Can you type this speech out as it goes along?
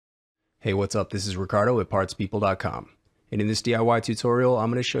Hey, what's up? This is Ricardo at PartsPeople.com. And in this DIY tutorial, I'm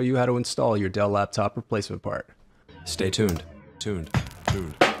going to show you how to install your Dell laptop replacement part. Stay tuned.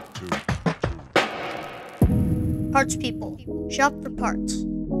 Parts People. Shop for parts.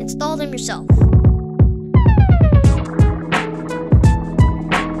 Install them yourself.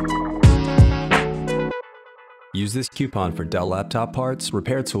 Use this coupon for Dell laptop parts,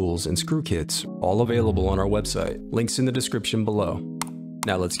 repair tools, and screw kits, all available on our website. Links in the description below.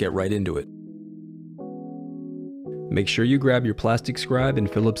 Now let's get right into it. Make sure you grab your plastic scribe and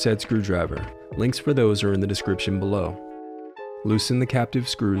Phillips head screwdriver. Links for those are in the description below. Loosen the captive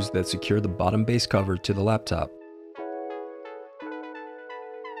screws that secure the bottom base cover to the laptop.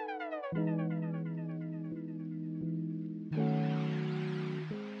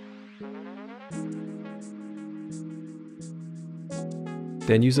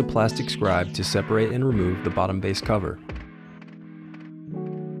 Then use a plastic scribe to separate and remove the bottom base cover.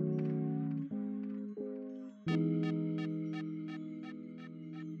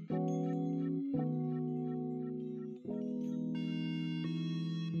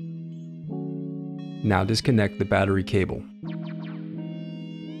 Now disconnect the battery cable.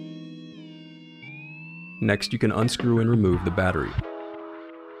 Next, you can unscrew and remove the battery.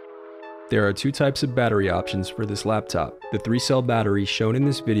 There are two types of battery options for this laptop. The 3-cell battery shown in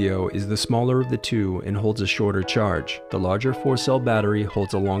this video is the smaller of the two and holds a shorter charge. The larger 4-cell battery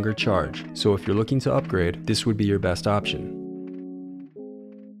holds a longer charge, so if you're looking to upgrade, this would be your best option.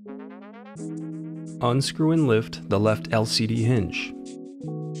 Unscrew and lift the left LCD hinge.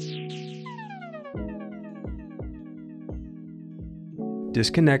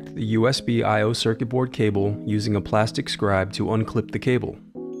 Disconnect the USB I/O circuit board cable using a plastic scribe to unclip the cable.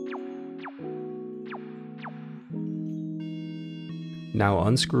 Now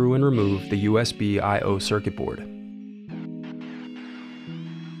unscrew and remove the USB I/O circuit board.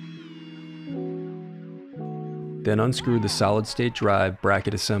 Then unscrew the solid-state drive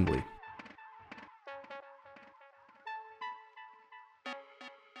bracket assembly.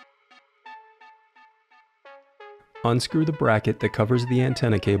 Unscrew the bracket that covers the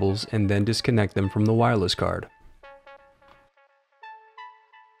antenna cables and then disconnect them from the wireless card.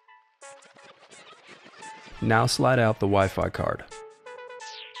 Now slide out the Wi-Fi card.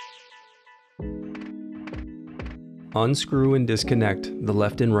 Unscrew and disconnect the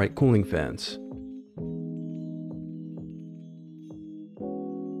left and right cooling fans.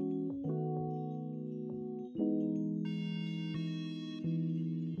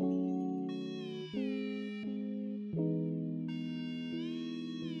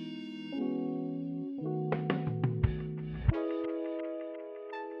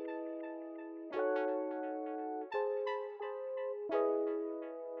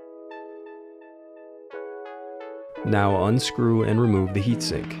 Now unscrew and remove the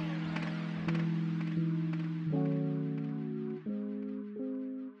heatsink.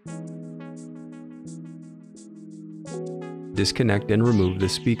 Disconnect and remove the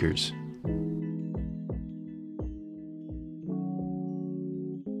speakers.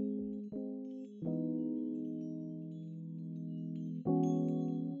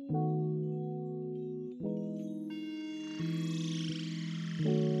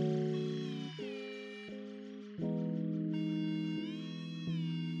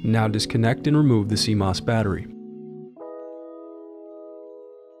 Now disconnect and remove the CMOS battery.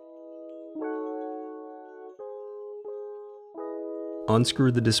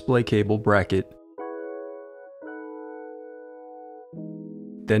 Unscrew the display cable bracket,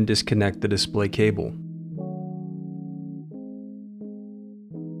 then disconnect the display cable.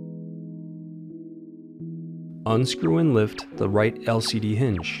 Unscrew and lift the right LCD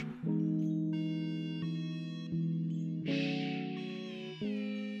hinge.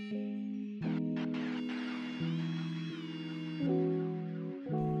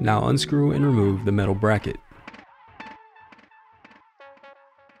 Now unscrew and remove the metal bracket.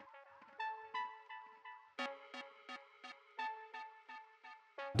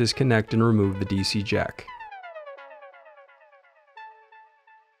 Disconnect and remove the DC jack.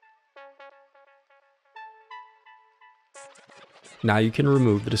 Now you can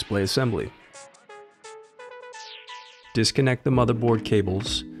remove the display assembly. Disconnect the motherboard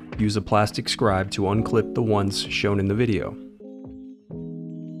cables. Use a plastic scribe to unclip the ones shown in the video.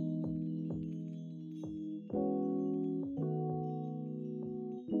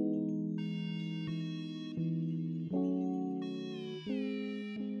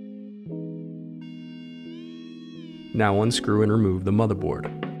 Now unscrew and remove the motherboard.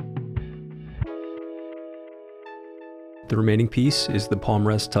 The remaining piece is the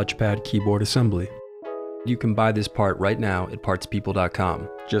Palmrest Touchpad keyboard assembly. You can buy this part right now at partspeople.com.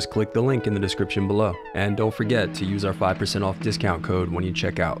 Just click the link in the description below. And don't forget to use our 5% off discount code when you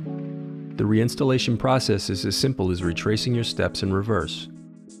check out. The reinstallation process is as simple as retracing your steps in reverse.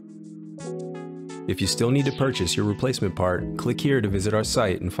 If you still need to purchase your replacement part, click here to visit our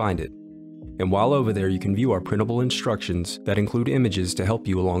site and find it. And while over there, you can view our printable instructions that include images to help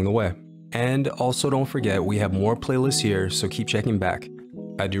you along the way. And also don't forget, we have more playlists here, so keep checking back.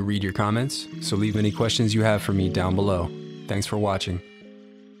 I do read your comments, so leave any questions you have for me down below. Thanks for watching.